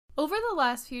Over the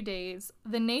last few days,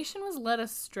 the nation was led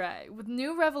astray with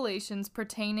new revelations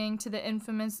pertaining to the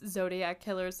infamous Zodiac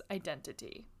Killer's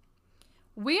identity.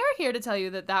 We are here to tell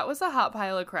you that that was a hot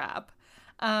pile of crap,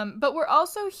 but we're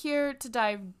also here to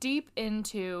dive deep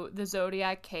into the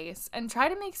Zodiac case and try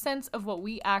to make sense of what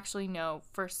we actually know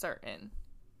for certain.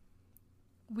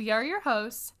 We are your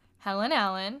hosts, Helen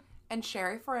Allen and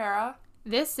Sherry Ferreira.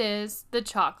 This is The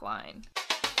Chalk Line.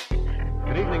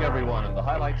 Good evening, everyone, and the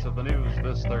highlights of the news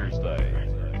this Thursday.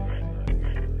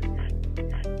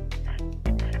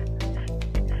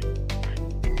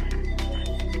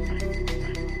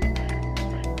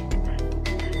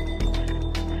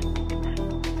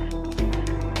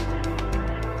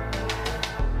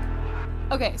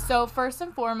 Okay, so first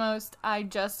and foremost, I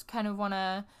just kind of want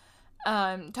to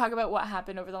talk about what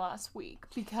happened over the last week,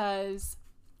 because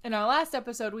in our last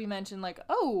episode we mentioned, like,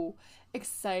 oh,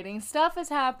 exciting stuff is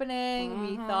happening.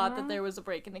 We thought that there was a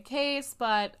break in the case,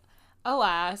 but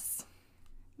alas,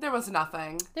 there was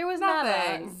nothing. There was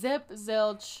nothing. Zip,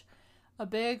 zilch, a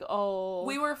big old...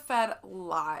 We were fed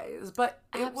lies, but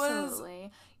it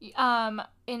Absolutely.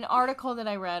 An article that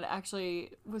I read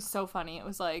actually was so funny. It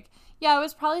was like, yeah, it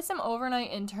was probably some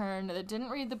overnight intern that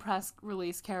didn't read the press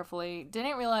release carefully,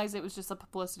 didn't realize it was just a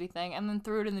publicity thing, and then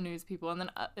threw it in the news people and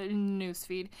then news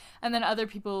feed. And then other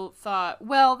people thought,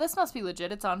 well, this must be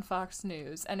legit. It's on Fox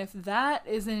News. And if that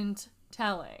isn't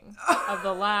telling of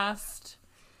the last...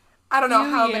 I don't know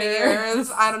how many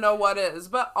years. I don't know what is.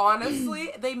 But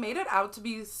honestly, they made it out to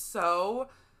be so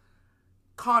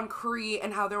concrete,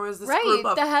 and how there was this group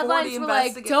of 40 the headlines were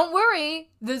like, don't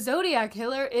worry, the Zodiac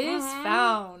Killer is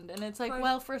found. And it's like,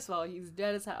 well, first of all, he's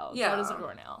dead as hell. Dead as a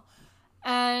doornail.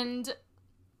 And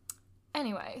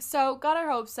anyway, so got our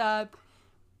hopes up.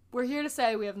 We're here to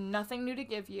say we have nothing new to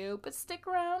give you, but stick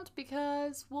around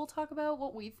because we'll talk about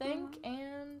what we think,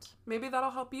 and maybe that'll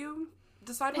help you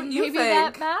decide what you think. Maybe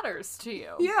that matters to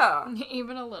you. Yeah.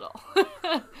 Even a little.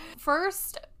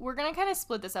 First, we're going to kind of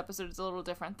split this episode. It's a little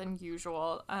different than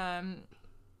usual. I'm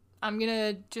going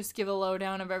to just give a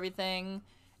lowdown of everything,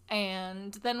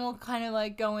 and then we'll kind of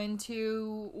like go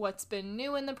into what's been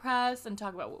new in the press and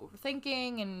talk about what we're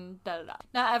thinking and da-da-da.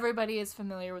 Not everybody is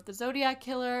familiar with the Zodiac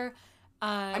Killer.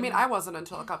 I mean, I wasn't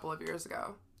until a couple of years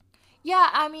ago. Yeah,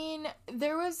 I mean,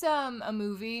 there was a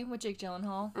movie with Jake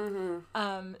Gyllenhaal,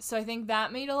 so I think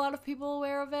that made a lot of people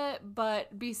aware of it,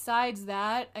 but besides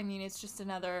that, I mean, it's just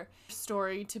another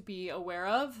story to be aware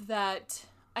of that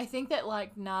I think that,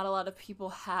 like, not a lot of people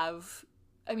have.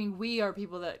 I mean, we are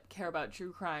people that care about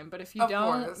true crime, but if you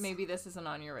don't, maybe this isn't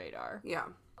on your radar. Yeah.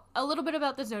 A little bit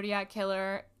about the Zodiac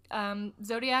Killer.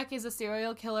 Zodiac is a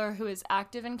serial killer who is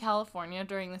active in California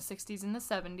during the 60s and the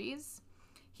 70s.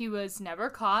 He was never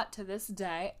caught to this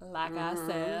day, like I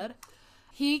said.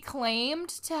 He claimed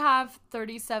to have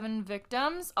 37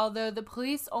 victims, although the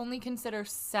police only consider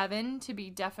 7 to be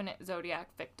definite Zodiac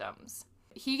victims.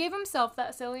 He gave himself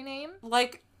that silly name.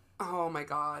 Like, oh my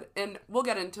god. And we'll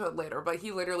get into it later, but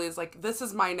he literally is like, this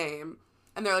is my name.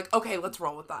 And they're like, okay, let's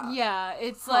roll with that. Yeah,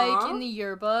 it's like in the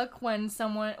yearbook when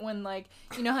like,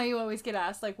 you know how you always get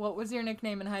asked, like, what was your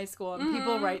nickname in high school? And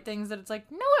people write things that it's like,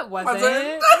 no, it wasn't. No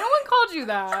one called you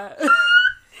that.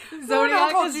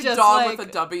 Zodiac called you just dog like, with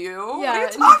a W. Yeah, what are you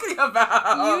talking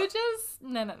about? You just,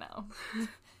 no.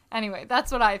 Anyway,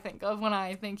 that's what I think of when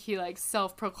I think he, like,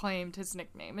 self-proclaimed his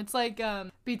nickname. It's like,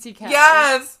 BTK.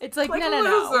 Yes! It's like,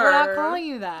 no. We're not calling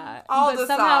you that. But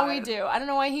somehow we do. I don't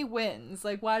know why he wins.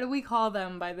 Like, why do we call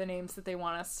them by the names that they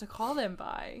want us to call them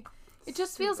by? It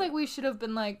just feels like we should have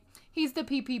been like, he's the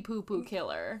pee-pee-poo-poo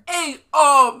killer. Hey, you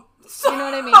know what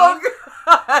I mean? God.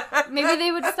 Maybe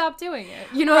they would stop doing it.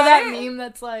 You know that meme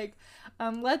that's like,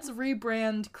 let's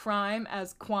rebrand crime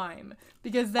as quime,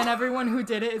 because then everyone who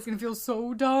did it is going to feel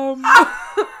so dumb.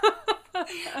 I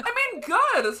mean,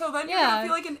 good. So then you're going to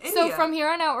feel like an idiot. So from here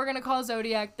on out, we're going to call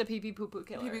Zodiac the pee-pee-poo-poo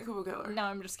killer. Pee-pee-poo-poo killer. No,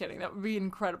 I'm just kidding. That would be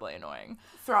incredibly annoying.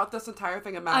 Throughout this entire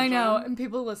thing, imagine. I know. And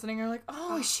people listening are like,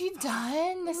 oh, is she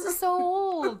done? This is so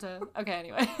old. Okay,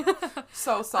 anyway.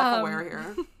 So self-aware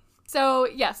here. So,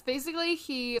 yes, basically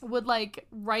he would, like,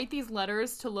 write these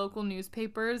letters to local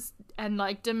newspapers and,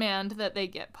 like, demand that they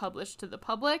get published to the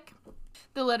public.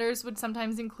 The letters would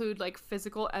sometimes include, like,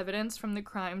 physical evidence from the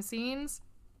crime scenes.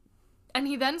 And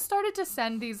he then started to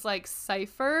send these, like,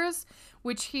 ciphers,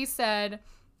 which he said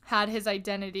had his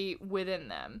identity within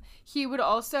them. He would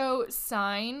also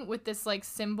sign with this, like,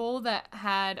 symbol that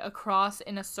had a cross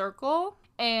in a circle.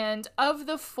 And of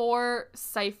the 4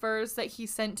 ciphers that he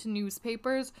sent to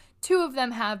newspapers, 2 of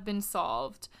them have been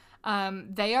solved.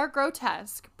 They are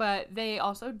grotesque, but they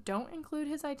also don't include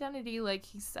his identity, like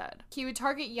he said. He would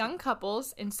target young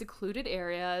couples in secluded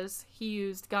areas. He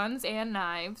used guns and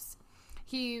knives.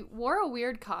 He wore a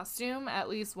weird costume at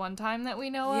least one time that we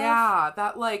know of. Yeah,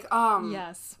 that like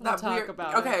Yes, we'll talk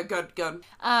about it. Okay, good.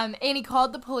 And he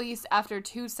called the police after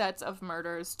 2 sets of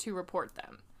murders to report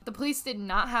them. The police did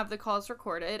not have the calls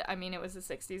recorded. I mean, it was the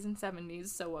 60s and 70s,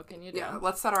 so what can you do? Yeah,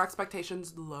 let's set our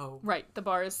expectations low. Right, the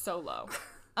bar is so low.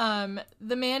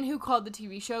 The man who called the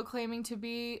TV show claiming to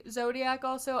be Zodiac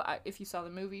also, if you saw the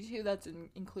movie too, that's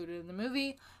included in the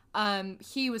movie,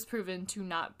 he was proven to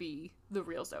not be the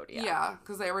real Zodiac. Yeah,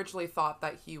 because they originally thought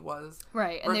that he was.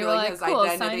 Right, and they were like, cool,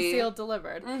 identity. signed, sealed,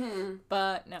 delivered. Mm-hmm.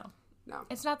 But no.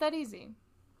 It's not that easy.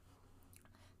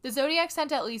 The Zodiac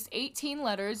sent at least 18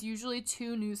 letters, usually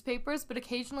to newspapers, but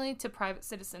occasionally to private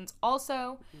citizens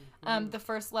also. Mm-hmm. The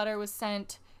first letter was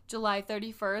sent July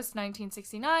 31st,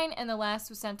 1969, and the last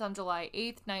was sent on July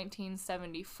 8th,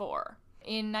 1974.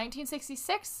 In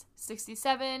 1966,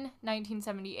 67,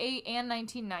 1978, and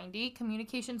 1990,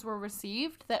 communications were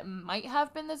received that might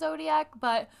have been the Zodiac,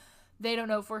 but they don't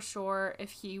know for sure if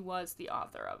he was the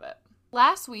author of it.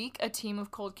 Last week, a team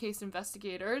of cold case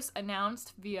investigators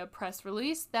announced via press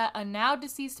release that a now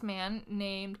deceased man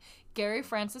named Gary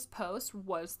Francis Post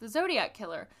was the Zodiac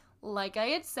Killer. Like I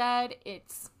had said,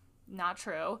 it's not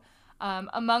true.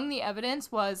 Among the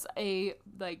evidence was a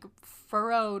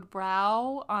furrowed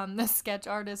brow on the sketch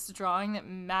artist's drawing that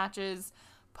matches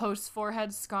Post's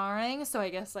forehead scarring. So I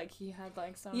guess he had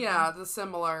some the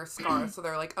similar scar. So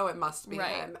they're like, oh, it must be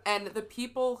right. him. And the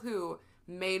people who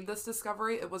made this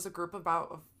discovery, it was a group of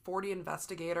about 40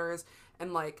 investigators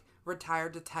and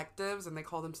retired detectives, and they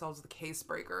call themselves the case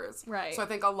breakers. Right. So I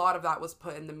think a lot of that was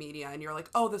put in the media, and you're like,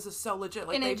 oh, this is so legit.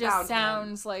 And it just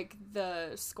sounds like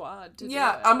the squad to do it.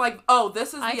 I'm like, oh,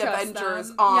 this is the Avengers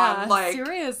them. on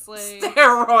seriously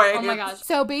steroids. Oh my gosh.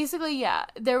 So basically,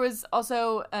 there was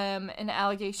also an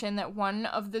allegation that one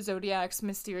of the Zodiac's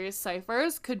mysterious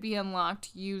ciphers could be unlocked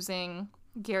using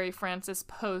Gary Francis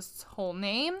Post's whole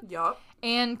name. Yup.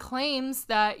 And claims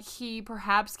that he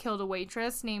perhaps killed a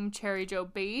waitress named Cherry Jo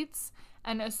Bates,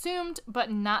 an assumed but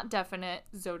not definite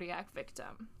Zodiac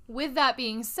victim. With that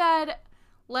being said,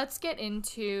 let's get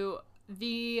into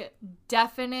the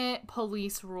definite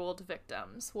police-ruled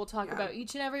victims. We'll talk about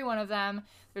each and every one of them.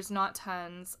 There's not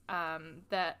tons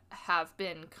that have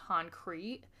been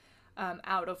concrete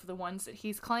out of the ones that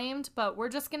he's claimed, but we're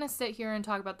just going to sit here and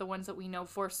talk about the ones that we know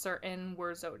for certain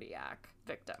were Zodiac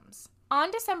victims. On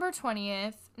December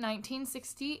 20th,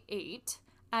 1968,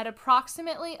 at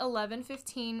approximately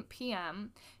 11:15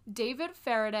 p.m., David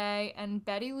Faraday and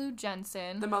Betty Lou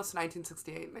Jensen... The most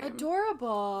 1968 name.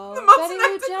 Adorable. The most Betty Lou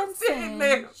 1968 Jensen.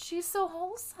 name. She's so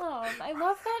wholesome. I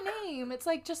love that name. It's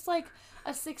just like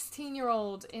a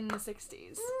 16-year-old in the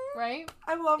 60s, right?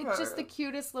 I love her. It's just the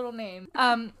cutest little name.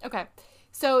 Okay.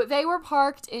 So they were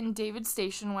parked in David's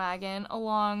station wagon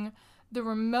along the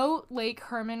remote Lake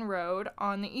Herman Road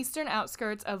on the eastern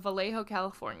outskirts of Vallejo,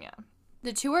 California.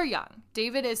 The two are young.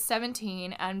 David is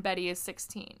 17 and Betty is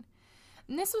 16.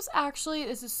 And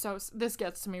this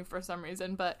gets to me for some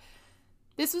reason, but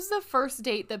this was the first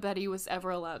date that Betty was ever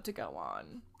allowed to go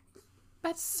on.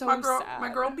 That's so sad.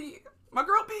 My girl B.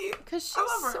 Because I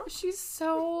love her.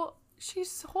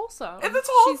 She's wholesome. And this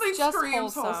whole She's thing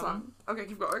screams wholesome. Okay,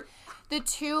 keep going. The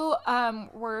two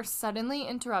were suddenly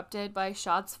interrupted by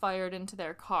shots fired into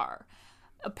their car.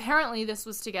 Apparently, this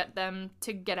was to get them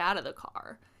to get out of the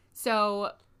car.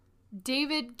 So,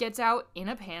 David gets out in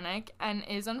a panic and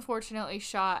is unfortunately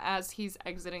shot as he's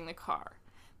exiting the car.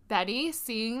 Betty,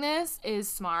 seeing this, is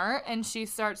smart, and she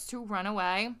starts to run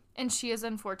away, and she is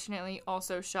unfortunately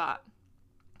also shot.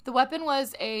 The weapon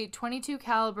was a .22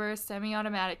 caliber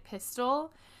semi-automatic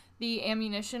pistol. The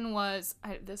ammunition was...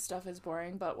 this stuff is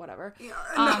boring, but whatever.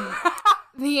 Yeah,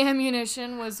 the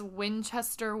ammunition was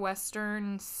Winchester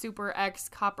Western Super X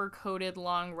copper-coated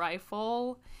long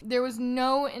rifle. There was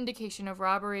no indication of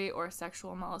robbery or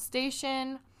sexual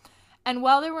molestation. And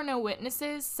while there were no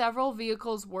witnesses, several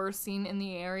vehicles were seen in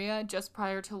the area just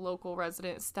prior to local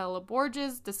resident Stella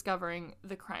Borges discovering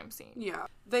the crime scene. Yeah.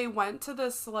 They went to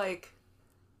this,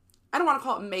 I don't want to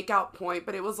call it make-out point,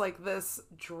 but it was this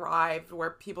drive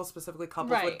where people, specifically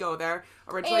couples, would go there.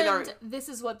 Originally, this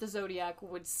is what the Zodiac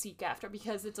would seek after,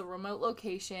 because it's a remote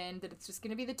location, that it's just going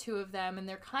to be the two of them, and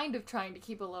they're kind of trying to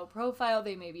keep a low profile.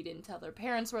 They maybe didn't tell their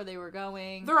parents where they were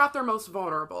going. They're at their most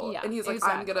vulnerable. Yeah, and he's like,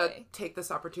 exactly. I'm going to take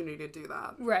this opportunity to do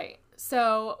that. Right.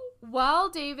 So, while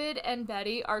David and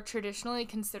Betty are traditionally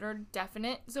considered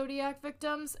definite Zodiac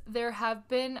victims, there have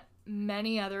been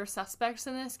many other suspects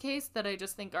in this case that I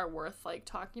just think are worth, like,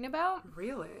 talking about.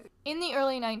 Really? In the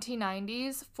early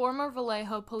 1990s, former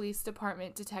Vallejo Police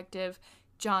Department detective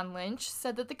John Lynch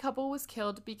said that the couple was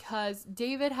killed because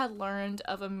David had learned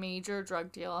of a major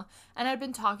drug deal and had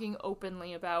been talking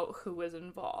openly about who was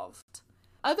involved.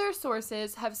 Other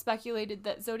sources have speculated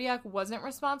that Zodiac wasn't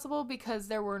responsible because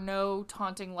there were no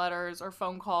taunting letters or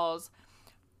phone calls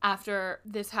after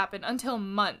this happened until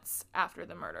months after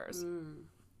the murders.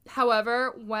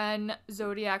 However, when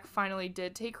Zodiac finally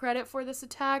did take credit for this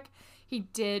attack, he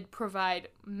did provide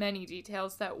many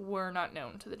details that were not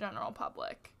known to the general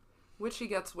public. Which he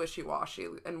gets wishy-washy,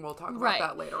 and we'll talk about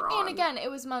that later on. And again, it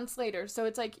was months later, so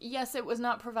it's like, yes, it was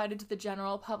not provided to the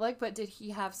general public, but did he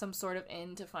have some sort of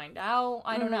in to find out?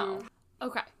 I don't know.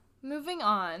 Okay, moving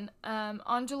on.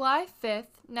 On July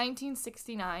 5th,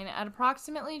 1969, at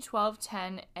approximately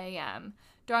 12:10 a.m.,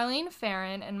 Darlene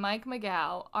Farron and Mike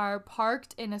McGow are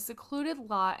parked in a secluded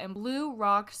lot in Blue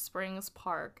Rock Springs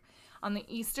Park on the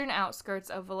eastern outskirts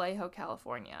of Vallejo,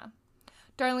 California.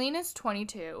 Darlene is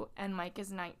 22 and Mike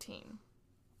is 19.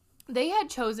 They had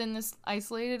chosen this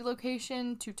isolated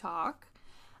location to talk.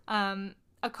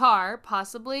 A car,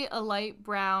 possibly a light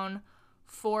brown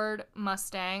Ford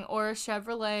Mustang or a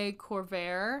Chevrolet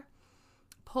Corvair,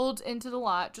 pulled into the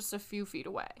lot just a few feet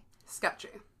away. Sketchy.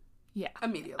 Yeah.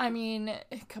 Immediately. I mean,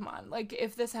 come on. Like,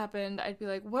 if this happened, I'd be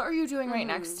like, what are you doing right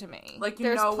next to me? Like,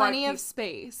 there's plenty of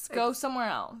space. Go somewhere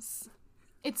else.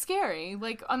 It's scary.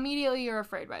 Like, immediately you're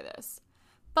afraid by this.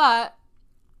 But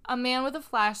a man with a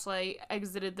flashlight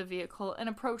exited the vehicle and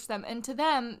approached them. And to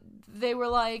them, they were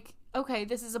like, okay,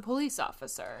 this is a police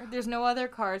officer. There's no other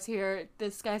cars here.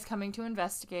 This guy's coming to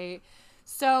investigate.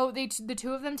 So the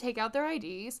two of them take out their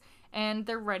IDs and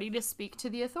they're ready to speak to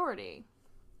the authority.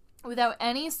 Without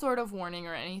any sort of warning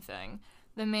or anything,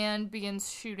 the man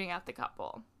begins shooting at the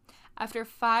couple. After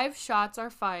 5 shots are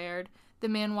fired, the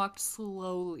man walked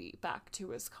slowly back to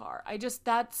his car.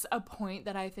 That's a point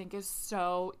that I think is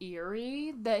so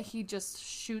eerie, that he just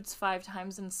shoots 5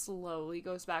 times and slowly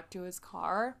goes back to his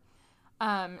car.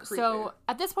 So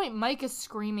at this point, Mike is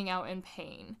screaming out in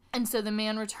pain. And so the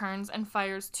man returns and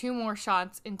fires 2 more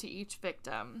shots into each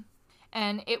victim.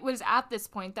 And it was at this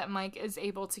point that Mike is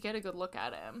able to get a good look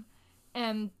at him.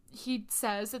 And he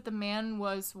says that the man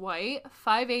was white,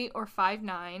 5'8" or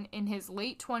 5'9", in his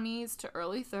late 20s to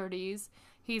early 30s.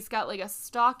 He's got like a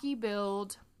stocky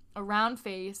build, a round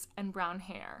face, and brown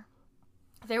hair.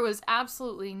 There was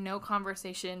absolutely no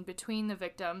conversation between the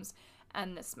victims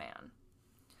and this man.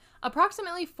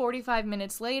 Approximately 45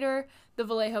 minutes later, the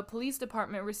Vallejo Police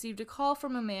Department received a call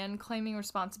from a man claiming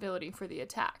responsibility for the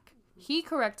attack. He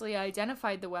correctly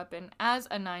identified the weapon as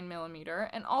a 9mm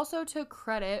and also took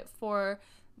credit for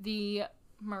the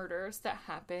murders that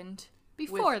happened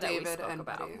before that we spoke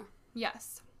about.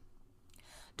 Yes.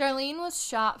 Darlene was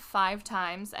shot 5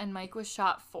 times and Mike was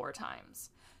shot 4 times.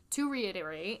 To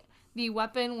reiterate, the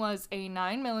weapon was a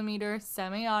 9mm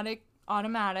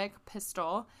semi-automatic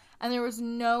pistol, and there was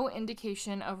no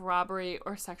indication of robbery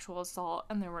or sexual assault,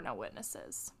 and there were no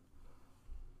witnesses.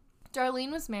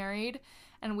 Darlene was married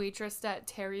and waitressed at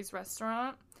Terry's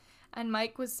restaurant, and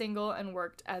Mike was single and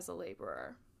worked as a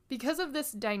laborer. Because of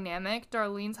this dynamic,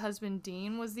 Darlene's husband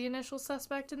Dean was the initial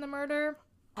suspect in the murder.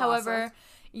 However,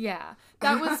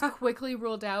 that was quickly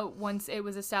ruled out once it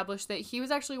was established that he was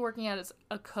actually working as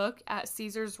a cook at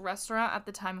Caesar's restaurant at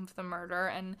the time of the murder,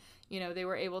 and, they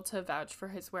were able to vouch for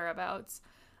his whereabouts.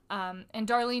 And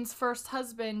Darlene's first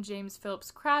husband, James Phillips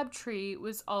Crabtree,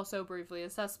 was also briefly a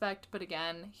suspect, but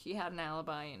again, he had an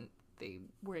alibi and they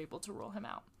were able to rule him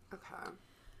out. Okay.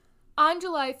 On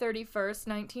July 31st,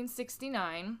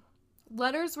 1969,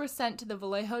 letters were sent to the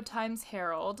Vallejo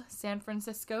Times-Herald, San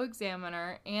Francisco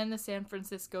Examiner, and the San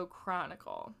Francisco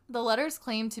Chronicle. The letters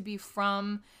claimed to be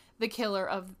from the killer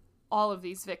of all of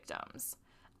these victims.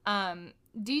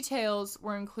 Details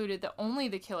were included that only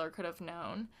the killer could have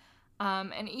known,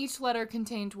 and each letter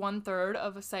contained 1/3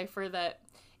 of a cipher that,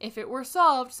 if it were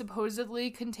solved, supposedly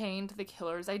contained the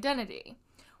killer's identity.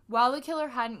 While the killer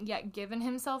hadn't yet given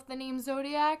himself the name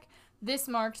Zodiac, this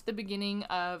marked the beginning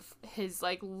of his,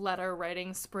 letter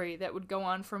writing spree that would go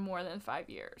on for more than 5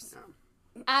 years.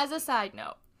 Yeah. As a side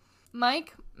note,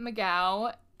 Mike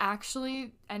McGow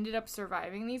actually ended up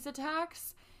surviving these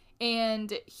attacks,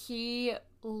 and he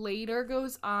later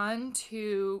goes on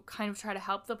to kind of try to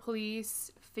help the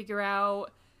police figure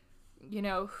out,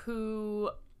 who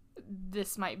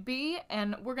this might be,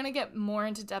 and we're going to get more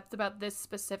into depth about this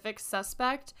specific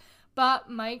suspect, But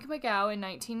Mike McGow in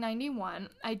 1991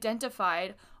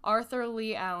 identified Arthur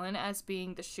Lee Allen as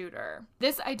being the shooter.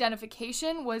 This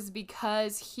identification was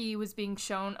because he was being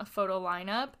shown a photo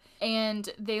lineup, and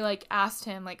they asked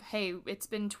him hey, it's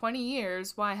been 20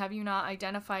 years, why have you not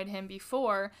identified him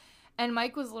before? And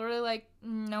Mike was literally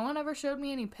no one ever showed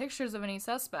me any pictures of any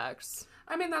suspects.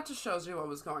 I mean, that just shows you what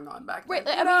was going on back then. Right,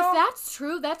 I mean, if that's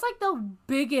true, that's the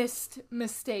biggest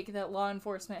mistake that law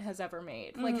enforcement has ever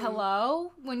made.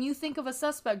 Hello? When you think of a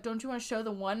suspect, don't you want to show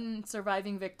the one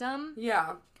surviving victim?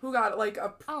 Yeah. Who got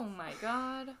a... Oh my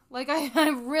god. I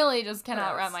really just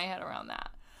cannot wrap my head around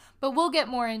that. But we'll get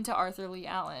more into Arthur Lee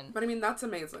Allen. But I mean, that's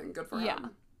amazing. Good for him. Yeah.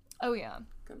 Oh yeah.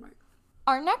 Good, Mike.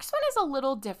 Our next one is a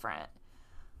little different.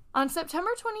 On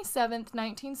September 27th,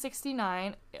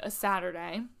 1969, a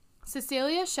Saturday,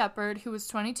 Cecilia Shepard, who was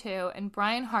 22, and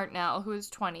Brian Hartnell, who was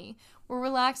 20, were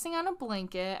relaxing on a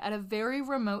blanket at a very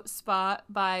remote spot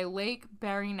by Lake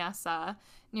Berryessa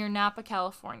near Napa,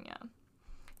 California.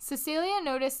 Cecilia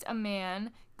noticed a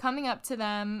man coming up to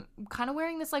them, kind of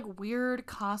wearing this weird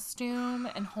costume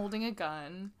and holding a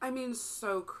gun. I mean,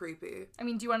 so creepy. I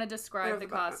mean, do you want to describe the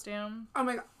costume? Oh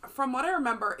my god. From what I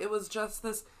remember, it was just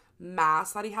this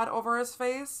mask that he had over his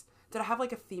face. Did it have a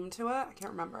theme to it? I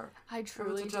can't remember. I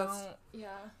truly don't. Yeah.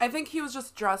 I think he was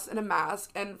just dressed in a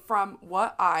mask, and from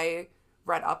what I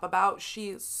read up about,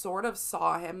 she sort of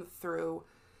saw him through,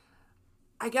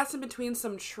 I guess, in between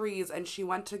some trees, and she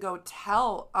went to go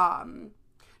tell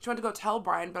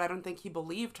Brian, but I don't think he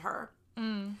believed her.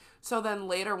 So then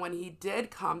later when he did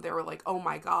come, they were like, oh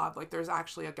my god, there's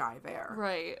actually a guy there.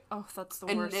 Right. Oh, that's the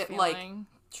worst feeling.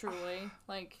 Truly.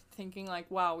 Thinking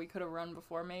wow, we could have run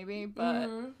before maybe, but...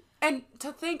 And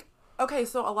to think, okay,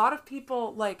 so a lot of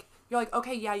people, you're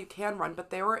okay, yeah, you can run, but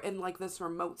they were in, this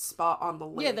remote spot on the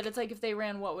lake. Yeah, that it's if they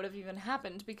ran, what would have even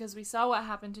happened? Because we saw what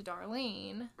happened to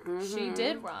Darlene. She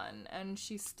did run, and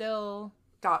she still...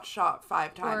 got shot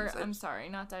 5 times. I'm sorry,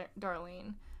 not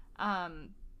Darlene.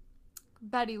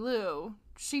 Betty Lou,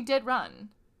 she did run,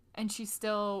 and she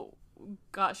still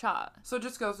got shot. So it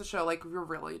just goes to show, you're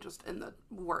really just in the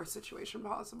worst situation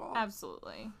possible.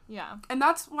 Absolutely, yeah. And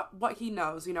that's what he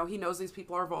knows, he knows these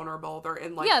people are vulnerable, they're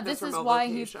in, this remote is why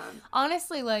location.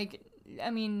 Honestly, I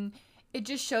mean, it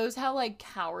just shows how,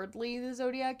 cowardly the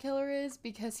Zodiac Killer is,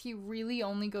 because he really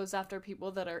only goes after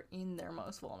people that are in their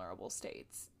most vulnerable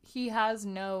states. He has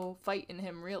no fight in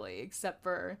him, really, except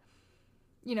for,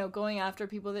 going after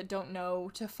people that don't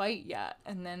know to fight yet,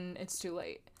 and then it's too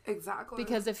late. Exactly.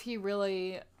 Because if he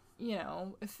really,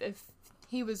 if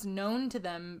he was known to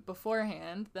them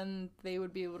beforehand, then they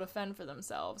would be able to fend for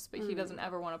themselves. But he doesn't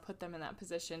ever want to put them in that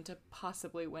position to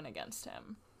possibly win against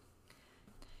him.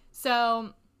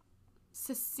 So,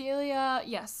 Cecilia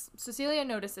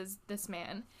notices this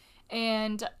man.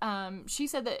 And she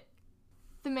said that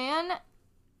the man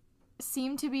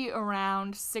seemed to be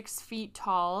around 6 feet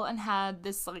tall and had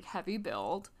this, heavy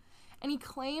build. And he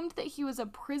claimed that he was a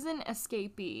prison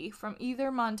escapee from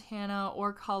either Montana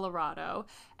or Colorado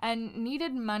and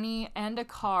needed money and a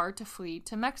car to flee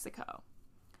to Mexico.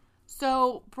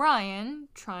 So Brian,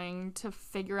 trying to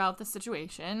figure out the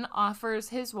situation, offers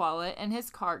his wallet and his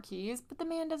car keys, but the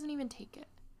man doesn't even take it.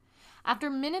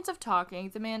 After minutes of talking,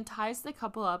 the man ties the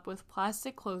couple up with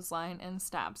plastic clothesline and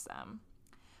stabs them.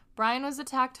 Brian was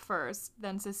attacked first,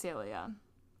 then Cecilia.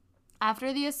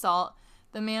 After the assault,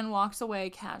 the man walks away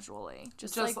casually,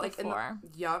 just like before.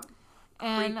 Yep.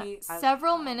 And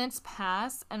several minutes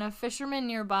pass, and a fisherman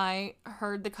nearby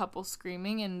heard the couple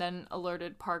screaming and then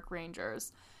alerted park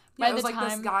rangers. Yeah, it was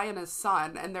this guy and his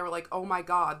son, and they were like, oh my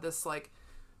god, this,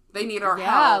 they need our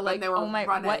help, and they were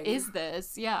running. What is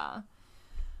this? Yeah.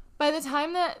 By the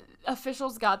time that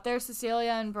officials got there,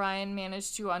 Cecilia and Brian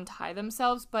managed to untie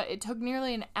themselves, but it took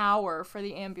nearly an hour for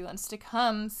the ambulance to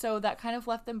come, so that kind of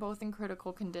left them both in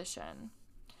critical condition.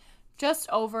 Just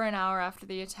over an hour after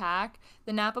the attack,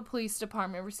 the Napa Police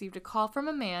Department received a call from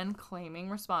a man claiming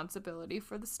responsibility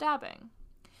for the stabbing.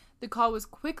 The call was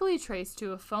quickly traced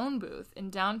to a phone booth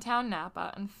in downtown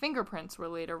Napa, and fingerprints were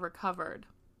later recovered.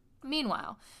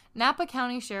 Meanwhile, Napa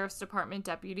County Sheriff's Department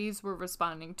deputies were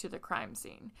responding to the crime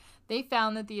scene. They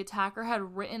found that the attacker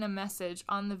had written a message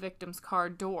on the victim's car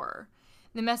door.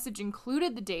 The message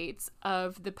included the dates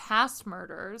of the past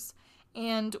murders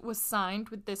and was signed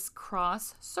with this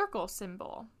cross circle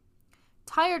symbol.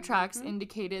 Tire tracks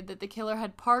indicated that the killer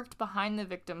had parked behind the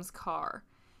victim's car.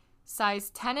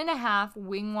 Size 10.5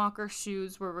 wing walker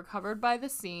shoes were recovered by the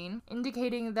scene,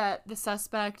 indicating that the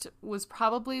suspect was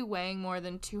probably weighing more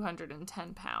than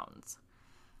 210 pounds.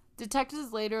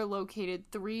 Detectives later located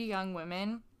 3 young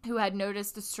women who had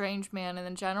noticed a strange man in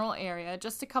the general area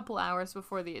just a couple hours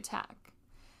before the attack.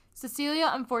 Cecilia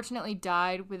unfortunately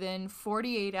died within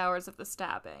 48 hours of the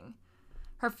stabbing.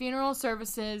 Her funeral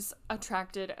services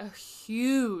attracted a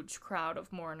huge crowd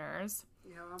of mourners.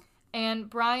 Yeah. And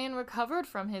Brian recovered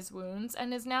from his wounds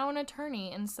and is now an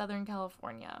attorney in Southern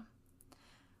California.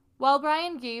 While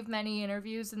Brian gave many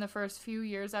interviews in the first few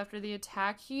years after the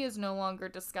attack, he is no longer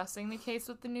discussing the case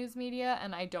with the news media,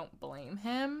 and I don't blame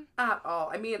him. At all.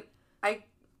 I mean,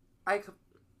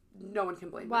 no one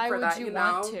can blame him Why for would that, you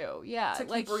know? want to? Yeah, To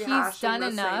keep like, he's rehashing done the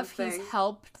same enough. thing. He's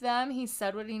helped them. He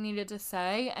said what he needed to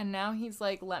say, and now he's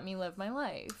like, let me live my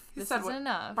life. This is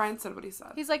enough. Brian said what he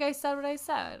said. He's like, I said what I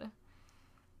said.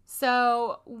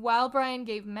 So, while Brian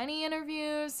gave many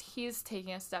interviews, he's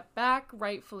taking a step back,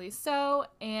 rightfully so,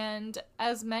 and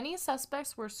as many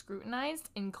suspects were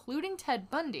scrutinized, including Ted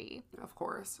Bundy. Of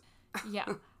course.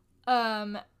 Yeah.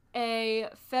 A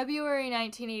February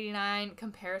 1989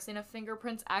 comparison of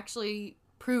fingerprints actually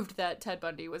proved that Ted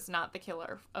Bundy was not the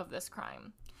killer of this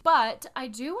crime. But I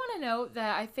do want to note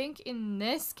that I think in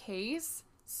this case,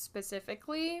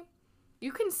 specifically,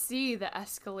 you can see the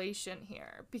escalation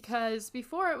here, because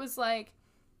before it was like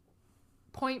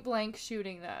point blank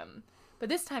shooting them, but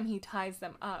this time he ties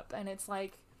them up, and it's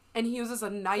like, and he uses a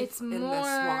knife in this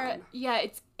one. Yeah,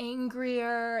 it's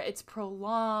angrier, it's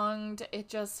prolonged, it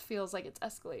just feels like it's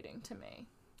escalating to me.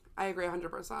 I agree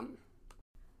 100%.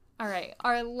 All right,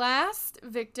 our last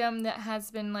victim that has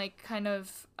been like kind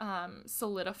of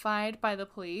solidified by the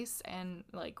police and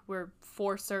like we're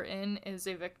for certain is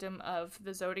a victim of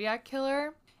the Zodiac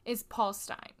Killer is Paul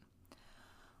Stine.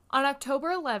 On October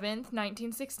 11th,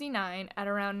 1969, at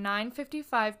around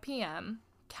 9:55 p.m.,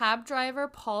 cab driver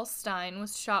Paul Stine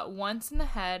was shot once in the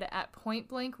head at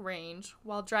point-blank range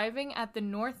while driving at the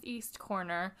northeast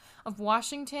corner of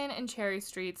Washington and Cherry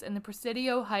Streets in the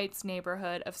Presidio Heights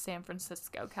neighborhood of San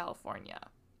Francisco, California.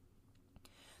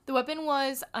 The weapon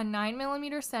was a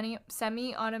 9mm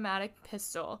semi-automatic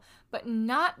pistol, but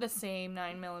not the same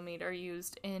 9mm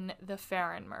used in the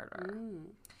Farron murder.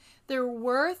 There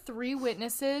were 3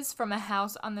 witnesses from a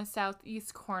house on the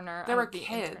southeast corner There were of the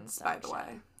kids, by the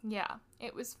way. Yeah,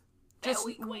 it was Just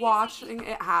really crazy. watching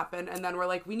it happen, and then we're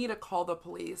like, we need to call the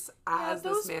police as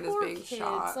this man is being kids.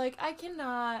 shot. Like, I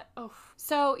cannot. Oh.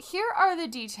 So here are the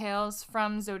details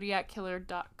from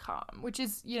ZodiacKiller.com, which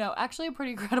is, actually a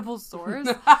pretty credible source.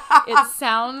 It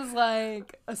sounds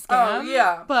like a scam. Oh,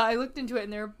 yeah. But I looked into it,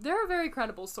 and they're a very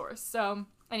credible source. So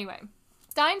anyway.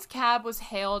 Stine's cab was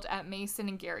hailed at Mason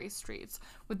and Gary Streets,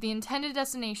 with the intended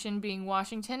destination being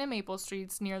Washington and Maple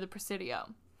Streets near the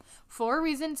Presidio. For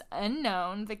reasons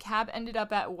unknown, the cab ended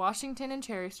up at Washington and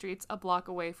Cherry Streets, a block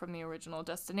away from the original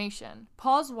destination.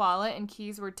 Paul's wallet and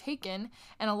keys were taken,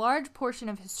 and a large portion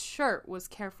of his shirt was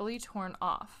carefully torn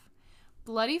off.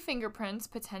 Bloody fingerprints,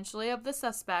 potentially of the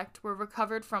suspect, were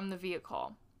recovered from the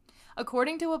vehicle.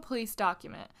 According to a police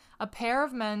document, a pair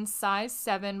of men's size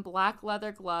 7 black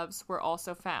leather gloves were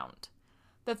also found.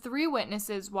 The 3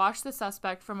 witnesses watched the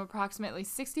suspect from approximately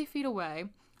 60 feet away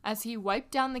as he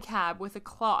wiped down the cab with a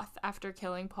cloth after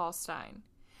killing Paul Stine.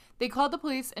 They called the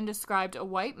police and described a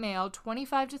white male,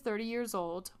 25 to 30 years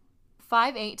old,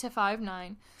 5'8 to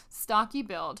 5'9, stocky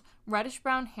build,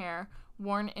 reddish-brown hair,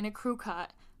 worn in a crew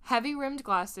cut, heavy-rimmed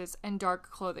glasses, and dark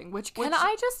clothing, which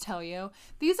I just tell you,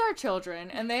 these are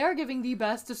children, and they are giving the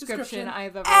best description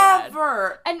I've ever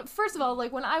read. And first of all,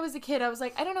 like, when I was a kid, I was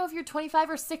like, I don't know if you're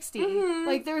 25 or 60. Mm-hmm.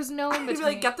 Like, there's no in between. You'd be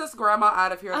like, get this grandma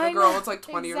out of here. The girl is like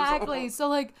 20 years old. Exactly. So,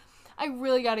 like, I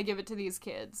really got to give it to these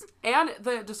kids. And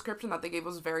the description that they gave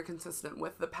was very consistent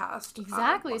with the past.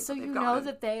 Exactly. So you know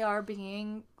that they are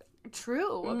being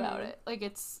true about it. Like,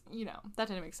 it's, that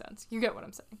didn't make sense. You get what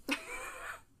I'm saying.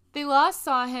 They last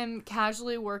saw him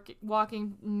casually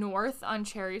walking north on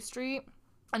Cherry Street.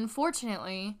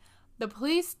 Unfortunately, the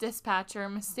police dispatcher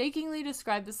mistakenly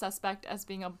described the suspect as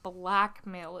being a black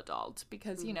male adult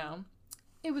because,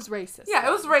 it was racist. Yeah,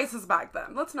 it was racist back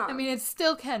then. Let's not. I mean, it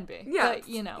still can be. Yeah, but,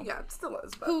 Yeah, it still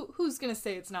is. But who's going to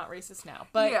say it's not racist now?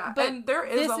 But, yeah, but and there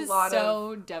is a lot of... This is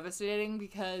so devastating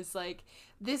because, like,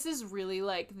 this is really,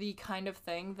 like, the kind of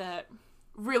thing that...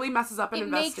 really messes up an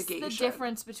investigation. It makes the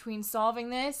difference between solving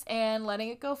this and letting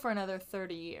it go for another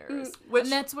 30 years.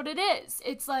 And that's what it is.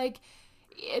 It's like,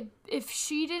 if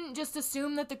she didn't just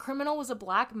assume that the criminal was a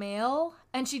black male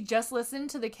and she just listened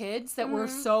to the kids that were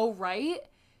so right,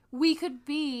 we could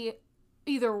be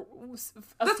either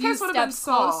a few steps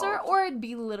closer or it'd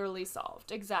be literally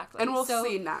solved. Exactly. And we'll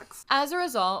see next. As a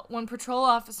result, when patrol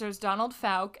officers Donald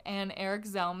Fouke and Eric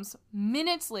Zelms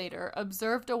minutes later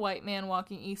observed a white man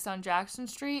walking east on Jackson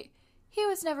Street, he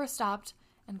was never stopped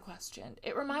and questioned.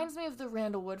 It reminds me of the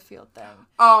Randall Woodfield thing.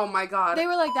 Oh my god. They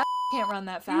were like, that can't run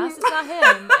that fast. It's not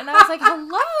him. And I was like,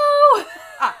 hello?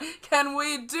 Can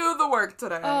we do the work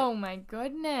today? Oh my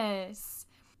goodness.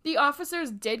 The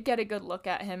officers did get a good look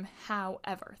at him,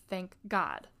 however, thank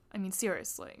God. I mean,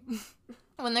 seriously.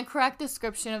 When the correct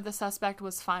description of the suspect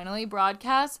was finally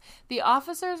broadcast, the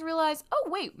officers realized, oh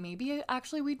wait, maybe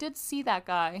actually we did see that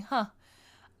guy, huh?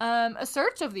 A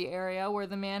search of the area where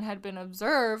the man had been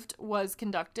observed was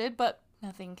conducted, but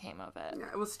nothing came of it.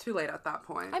 Yeah, it was too late at that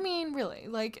point. I mean, really,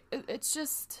 like, it's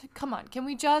just, come on, can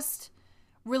we just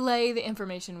relay the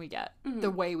information we get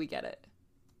the way we get it?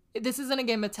 This isn't a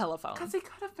game of telephone. Because he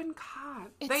could have been caught.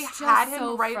 It's they just had him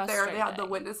so right there. They had the frustrating.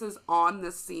 witnesses on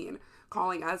the scene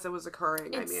calling as it was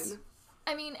occurring.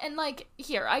 I mean, and like,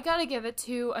 here, I gotta give it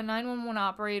to a 911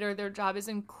 operator. Their job is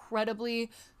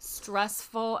incredibly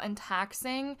stressful and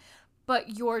taxing,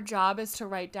 but your job is to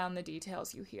write down the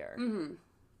details you hear.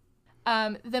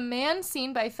 The man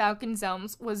seen by Falcon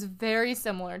Zelms was very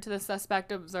similar to the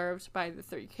suspect observed by the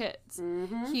three kids.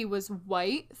 He was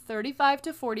white, 35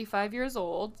 to 45 years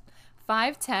old,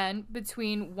 5'10",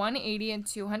 between 180 and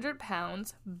 200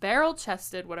 pounds,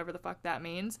 barrel-chested, whatever the fuck that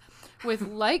means, with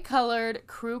light-colored,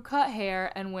 crew-cut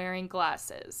hair and wearing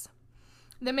glasses.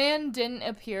 The man didn't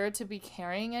appear to be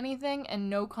carrying anything, and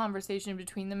no conversation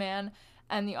between the man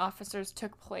and the officers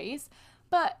took place,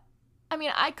 but I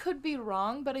mean, I could be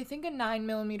wrong, but I think a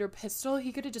 9mm pistol,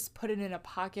 he could have just put it in a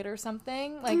pocket or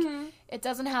something. Like, it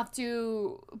doesn't have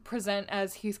to present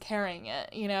as he's carrying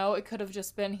it, you know? It could have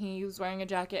just been he was wearing a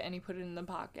jacket and he put it in the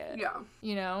pocket. Yeah.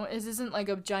 You know? This isn't like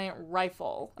a giant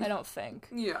rifle, I don't think.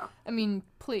 Yeah. I mean,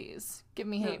 please, give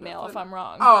me hate mail if I'm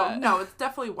wrong. Oh, no, it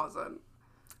definitely wasn't.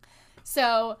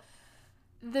 So,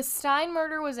 the Stein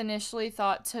murder was initially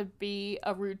thought to be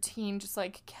a routine, just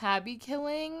like cabbie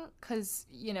killing, because,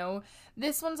 you know,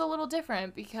 this one's a little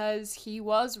different because he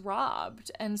was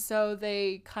robbed, and so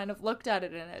they kind of looked at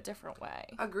it in a different way.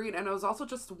 Agreed, and it was also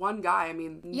just one guy. I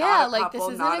mean, yeah, not a like couple,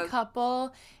 this isn't a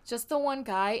couple, just the one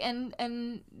guy, and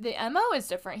the MO is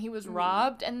different. He was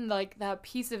robbed, and like that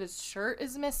piece of his shirt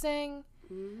is missing.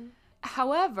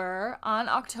 However, on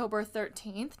October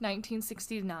 13th,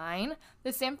 1969,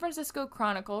 the San Francisco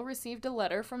Chronicle received a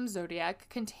letter from Zodiac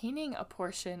containing a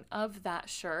portion of that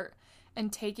shirt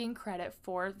and taking credit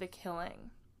for the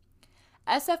killing.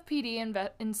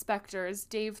 SFPD inspectors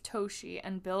Dave Toshi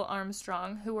and Bill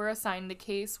Armstrong, who were assigned the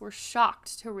case, were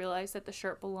shocked to realize that the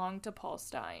shirt belonged to Paul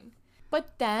Stein.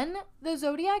 But then, the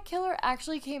Zodiac Killer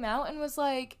actually came out and was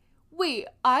like, wait,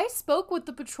 I spoke with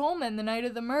the patrolman the night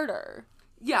of the murder.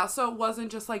 Yeah, so it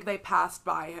wasn't just like they passed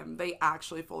by him. They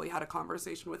actually fully had a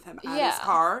conversation with him at his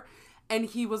car. And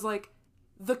he was like,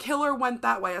 the killer went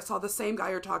that way. I saw the same guy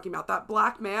you're talking about. That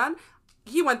black man,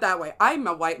 he went that way. I'm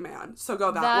a white man, so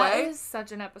go that way. That is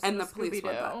such an episode and the of police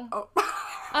went that. Oh.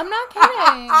 I'm not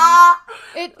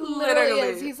kidding. It literally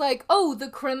is. He's like, oh, the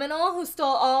criminal who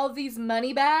stole all of these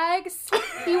money bags,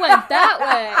 he went that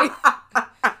way.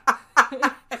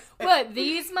 What,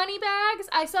 these money bags?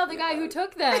 I saw the guy who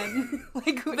took them.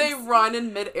 Like, they run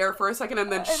in midair for a second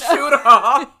and then shoot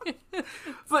off.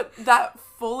 But that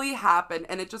fully happened,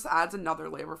 and it just adds another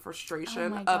layer of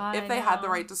frustration of if they had the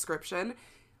right description.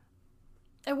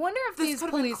 I wonder if these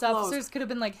police officers could have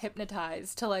been like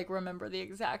hypnotized to like remember the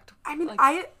exact. I mean,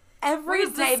 like, every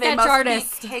day they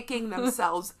must be kicking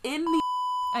themselves in the.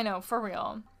 I know, for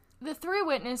real. The three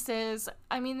witnesses,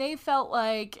 I mean, they felt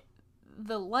like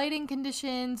the lighting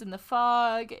conditions and the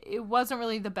fog, it wasn't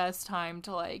really the best time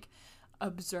to like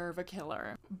observe a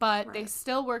killer, but they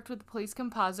still worked with police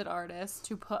composite artists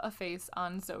to put a face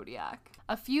on Zodiac.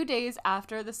 A few days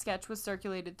after the sketch was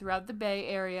circulated throughout the Bay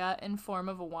Area in form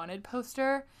of a wanted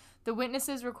poster, the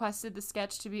witnesses requested the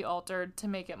sketch to be altered to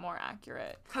make it more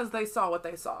accurate. Because they saw what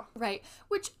they saw. Right,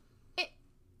 which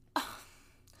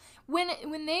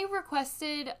When they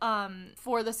requested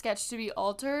for the sketch to be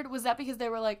altered, was that because they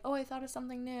were like, oh, I thought of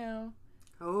something new?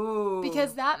 Oh.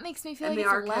 Because that makes me feel like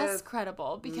it's less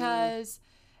credible. Because,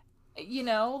 you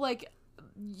know, like,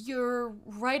 you're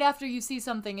right after you see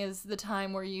something is the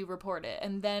time where you report it.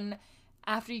 And then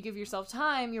after you give yourself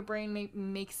time, your brain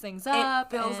makes things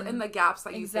up. It fills in the gaps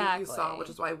that you think you saw, which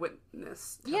is why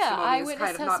eyewitness testimony is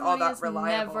kind of not all that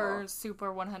reliable. Never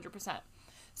super 100%.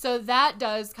 So that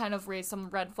does kind of raise some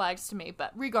red flags to me,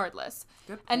 but regardless,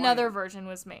 another version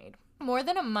was made. More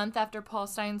than a month after Paul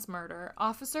Stein's murder,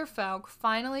 Officer Falk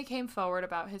finally came forward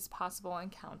about his possible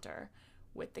encounter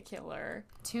with the killer.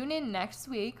 Tune in next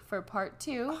week for part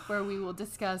 2, where we will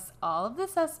discuss all of the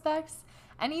suspects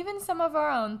and even some of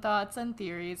our own thoughts and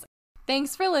theories.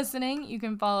 Thanks for listening. You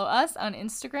can follow us on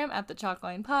Instagram at The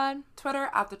Chalkline Pod, Twitter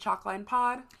at The Chalkline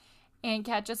Pod, and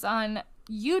catch us on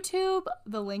YouTube.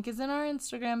 The link is in our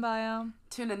Instagram bio.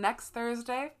 Tune in next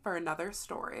Thursday for another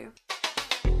story.